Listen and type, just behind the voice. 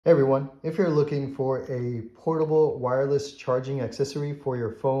Hey everyone, if you're looking for a portable wireless charging accessory for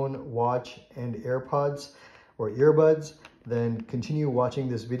your phone, watch, and AirPods or earbuds, then continue watching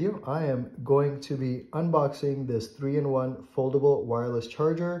this video. I am going to be unboxing this 3-in-1 foldable wireless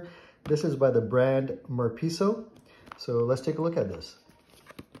charger. This is by the brand Merpiso. So let's take a look at this.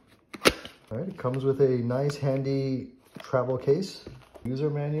 All right, it comes with a nice handy travel case,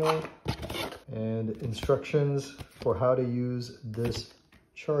 user manual, and instructions for how to use this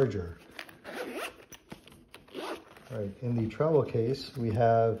charger. All right, in the travel case, we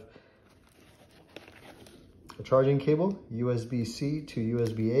have a charging cable, USB-C to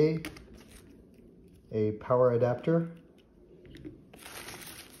USB-A, a power adapter,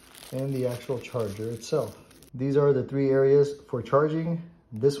 and the actual charger itself. These are the three areas for charging.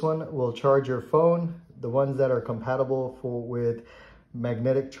 This one will charge your phone, the ones that are compatible with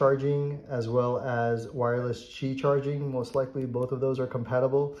magnetic charging as well as wireless Qi charging. Most likely both of those are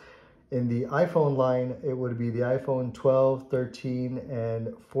compatible. In the iPhone line, it would be the iPhone 12, 13,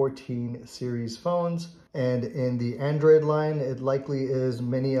 and 14 series phones. And in the Android line, it likely is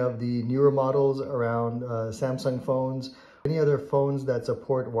many of the newer models around Samsung phones, any other phones that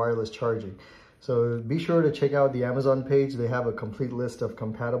support wireless charging. So be sure to check out the Amazon page. They have a complete list of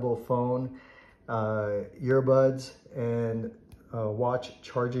compatible phone, earbuds, and watch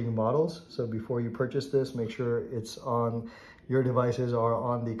charging models. So before you purchase this, make sure it's on your devices are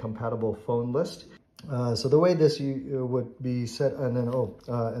on the compatible phone list. So the way this would be set, and then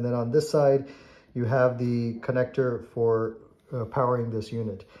on this side you have the connector for powering this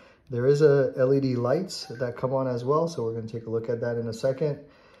unit. There is a LED lights that come on as well, so we're going to take a look at that in a second.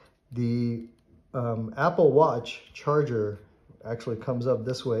 The Apple Watch charger actually comes up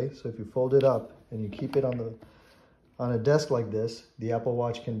this way, so if you fold it up and you keep it on a desk like this, the Apple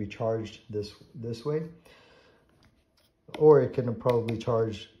Watch can be charged this way, or it can probably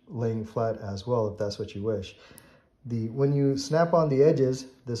charge laying flat as well if that's what you wish. When you snap on the edges,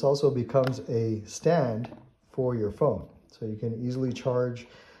 this also becomes a stand for your phone, so you can easily charge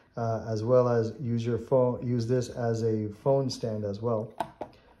as well as use this as a phone stand as well.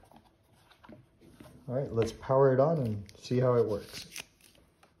 All right, let's power it on and see how it works.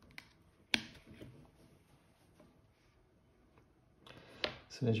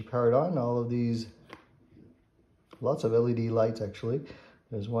 As soon as you power it on, all of these, lots of LED lights actually.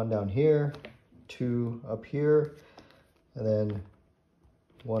 There's one down here, two up here, and then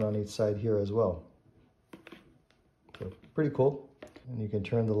one on each side here as well. So pretty cool. And you can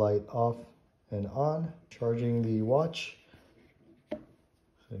turn the light off and on, charging the watch.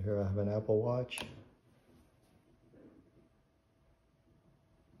 So here I have an Apple Watch.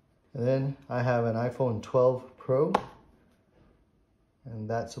 And then I have an iPhone 12 Pro. And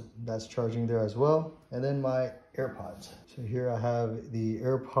that's charging there as well. And then my AirPods. So here I have the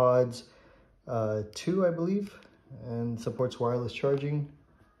AirPods 2, I believe, and supports wireless charging.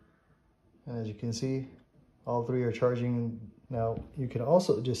 And as you can see, all three are charging. Now you can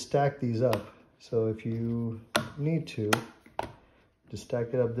also just stack these up. So if you need to, just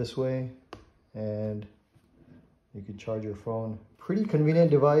stack it up this way and you can charge your phone. Pretty convenient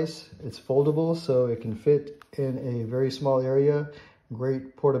device. It's foldable, so it can fit in a very small area.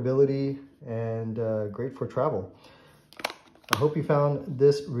 Great portability and great for travel. I hope you found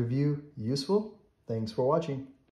this review useful. Thanks for watching.